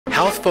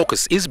Health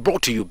Focus is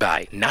brought to you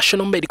by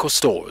National Medical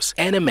Stores,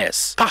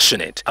 NMS,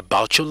 passionate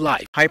about your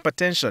life.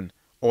 Hypertension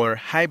or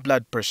high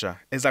blood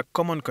pressure is a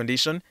common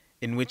condition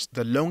in which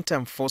the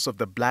long-term force of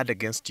the blood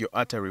against your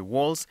artery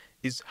walls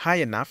is high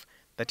enough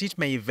that it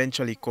may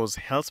eventually cause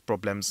health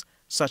problems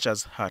such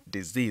as heart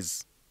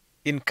disease.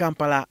 In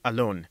Kampala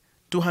alone,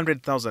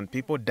 200,000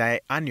 people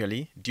die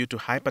annually due to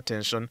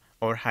hypertension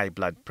or high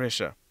blood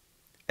pressure.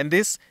 And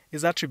this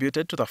is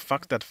attributed to the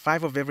fact that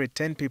 5 of every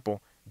 10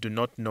 people do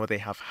not know they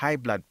have high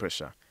blood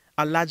pressure,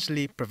 a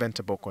largely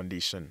preventable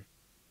condition.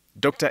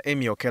 Dr.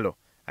 Amy Okello,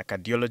 a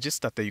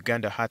cardiologist at the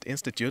Uganda Heart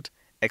Institute,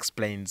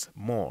 explains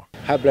more.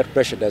 High blood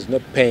pressure does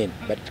not pain,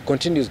 but it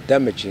continues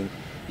damaging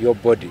your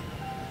body.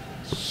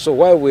 So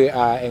why we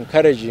are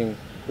encouraging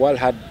World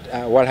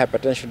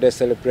Hypertension Day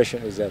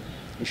celebration is that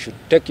you should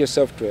take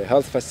yourself to a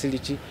health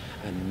facility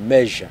and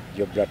measure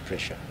your blood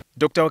pressure.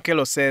 Dr.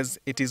 Okello says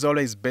it is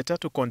always better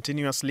to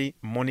continuously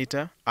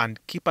monitor and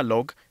keep a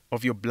log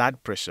of your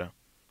blood pressure.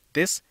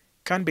 This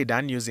can be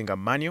done using a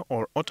manual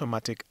or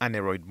automatic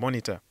aneroid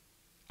monitor.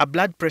 A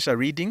blood pressure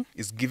reading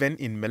is given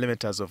in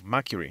millimeters of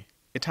mercury.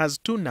 It has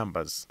 2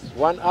 numbers.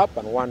 One up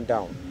and one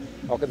down.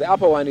 Okay, the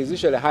upper one is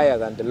usually higher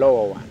than the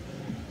lower one.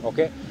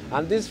 Okay,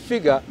 and this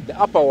figure, the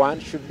upper one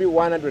should be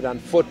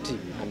 140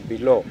 and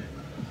below.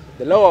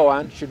 The lower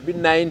one should be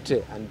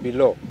 90 and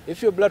below.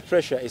 If your blood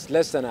pressure is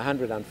less than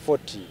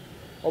 140,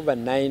 over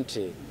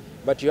 90,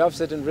 but you have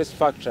certain risk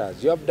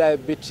factors, you have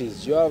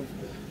diabetes, you are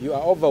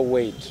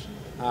overweight,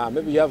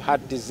 maybe you have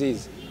heart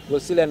disease, we'll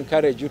still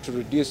encourage you to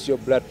reduce your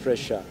blood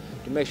pressure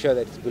to make sure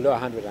that it's below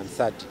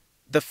 130.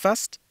 The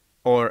first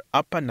or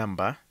upper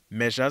number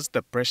measures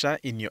the pressure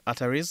in your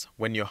arteries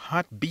when your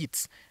heart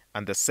beats,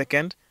 and the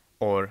second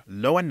or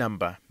lower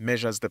number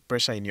measures the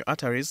pressure in your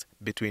arteries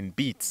between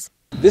beats.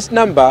 This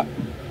number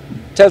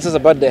tells us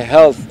about the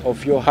health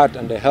of your heart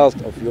and the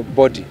health of your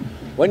body.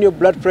 When your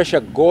blood pressure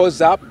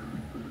goes up,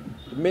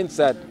 it means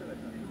that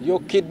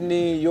your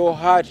kidney, your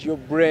heart, your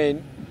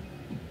brain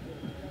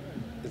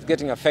is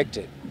getting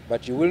affected.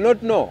 But you will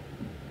not know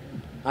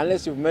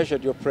unless you've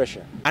measured your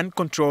pressure.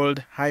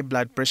 Uncontrolled high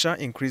blood pressure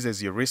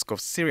increases your risk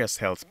of serious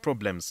health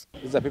problems.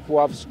 These are people who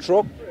have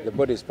stroke, the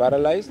body is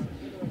paralyzed.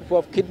 People who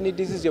have kidney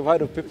disease, you've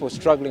heard of people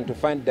struggling to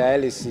find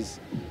dialysis.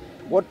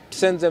 What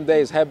sends them there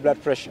is high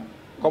blood pressure,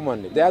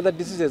 commonly. There are other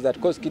diseases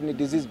that cause kidney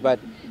disease, but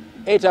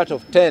 8 out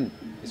of 10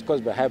 is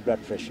caused by high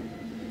blood pressure.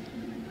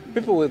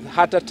 People with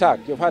heart attack,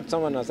 you've had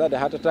someone has had a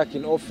heart attack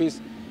in office,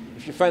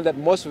 if you find that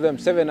most of them,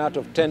 7 out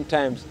of 10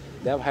 times,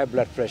 they have high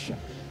blood pressure.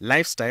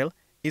 Lifestyle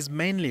is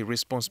mainly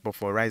responsible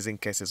for rising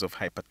cases of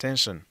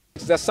hypertension.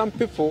 There are some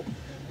people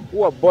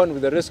who are born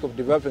with the risk of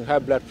developing high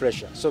blood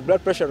pressure. So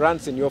blood pressure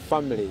runs in your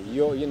family,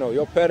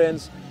 your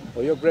parents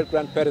or your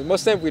great-grandparents.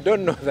 Most times we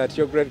don't know that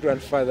your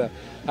great-grandfather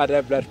had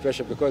high blood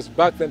pressure because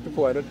back then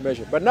people were not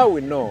measured. But now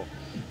we know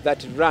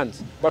that it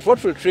runs. But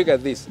what will trigger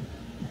this?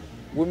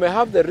 We may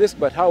have the risk,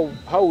 but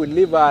how we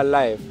live our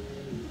life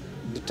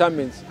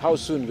determines how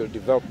soon you'll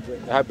develop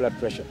high blood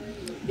pressure.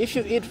 If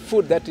you eat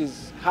food that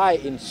is high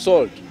in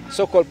salt,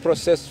 so-called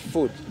processed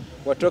food,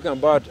 we're talking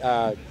about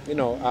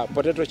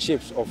potato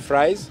chips or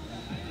fries,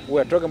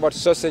 we're talking about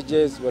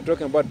sausages, we're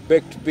talking about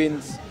baked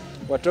beans,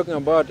 we're talking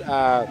about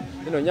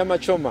nyama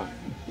choma.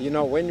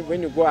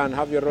 When you go and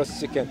have your roast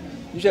chicken,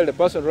 usually the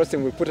person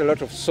roasting will put a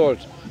lot of salt.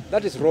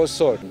 That is raw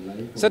salt.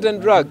 Certain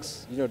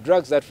drugs,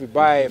 drugs that we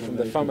buy from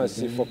the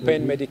pharmacy for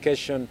pain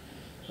medication,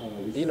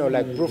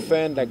 like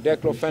Brufen, like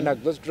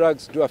diclofenac, those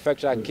drugs do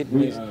affect our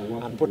kidneys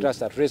and put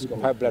us at risk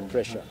of high blood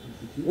pressure.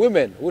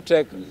 Women who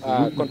take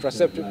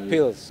contraceptive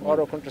pills,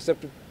 oral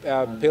contraceptive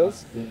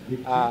pills,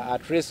 are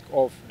at risk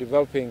of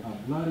developing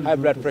high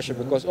blood pressure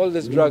because all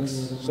these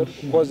drugs sort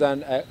of cause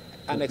an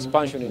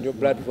expansion in your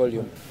blood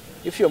volume.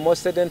 If you're more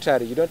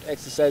sedentary, you don't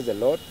exercise a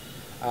lot,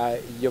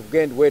 you've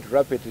gained weight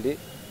rapidly,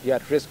 you're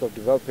at risk of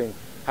developing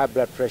high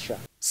blood pressure.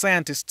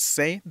 Scientists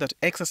say that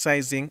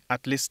exercising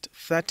at least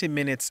 30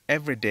 minutes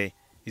every day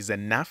is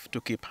enough to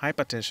keep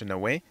hypertension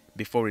away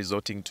before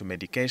resorting to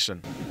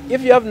medication.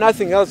 If you have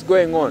nothing else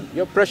going on,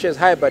 your pressure is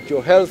high but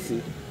you're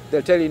healthy,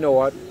 they'll tell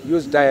you,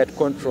 use diet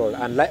control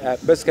and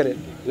basically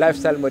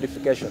lifestyle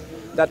modification.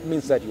 That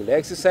means that you'll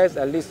exercise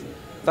at least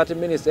 30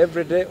 minutes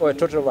every day or a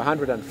total of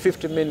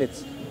 150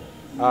 minutes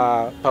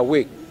per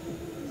week.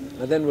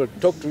 And then we'll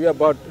talk to you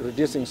about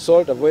reducing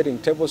salt, avoiding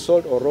table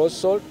salt or raw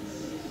salt,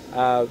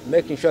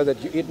 making sure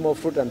that you eat more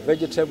fruit and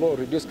vegetable,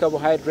 reduce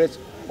carbohydrates.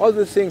 All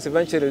these things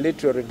eventually lead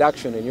to a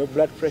reduction in your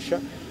blood pressure,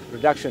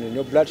 reduction in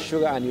your blood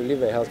sugar, and you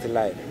live a healthy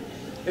life.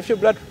 If your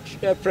blood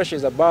pressure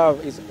is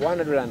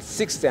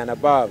 160 and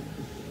above,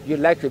 you'll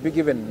likely be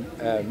given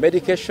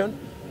medication,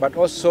 but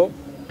also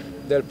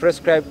they'll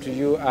prescribe to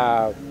you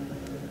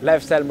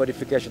lifestyle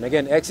modification.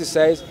 Again,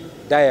 exercise,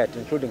 diet,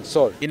 including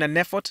salt. In an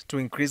effort to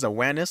increase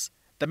awareness,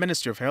 the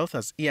Ministry of Health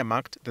has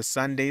earmarked the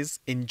Sundays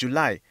in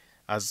July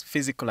as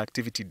physical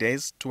activity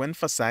days to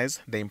emphasize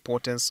the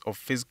importance of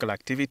physical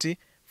activity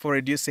for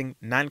reducing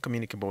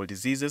non-communicable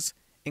diseases,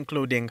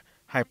 including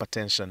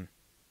hypertension.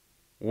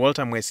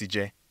 Walter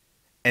Mwesigye,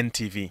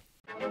 NTV.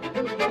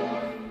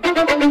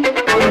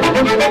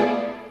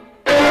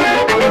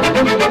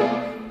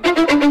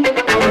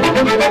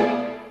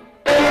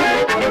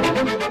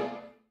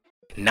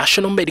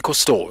 National Medical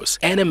Stores,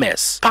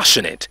 NMS,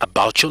 passionate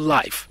about your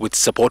life, with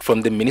support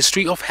from the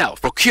Ministry of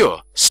Health.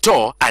 Procure,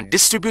 store and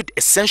distribute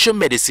essential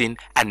medicine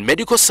and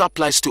medical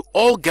supplies to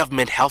all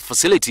government health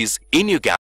facilities in Uganda.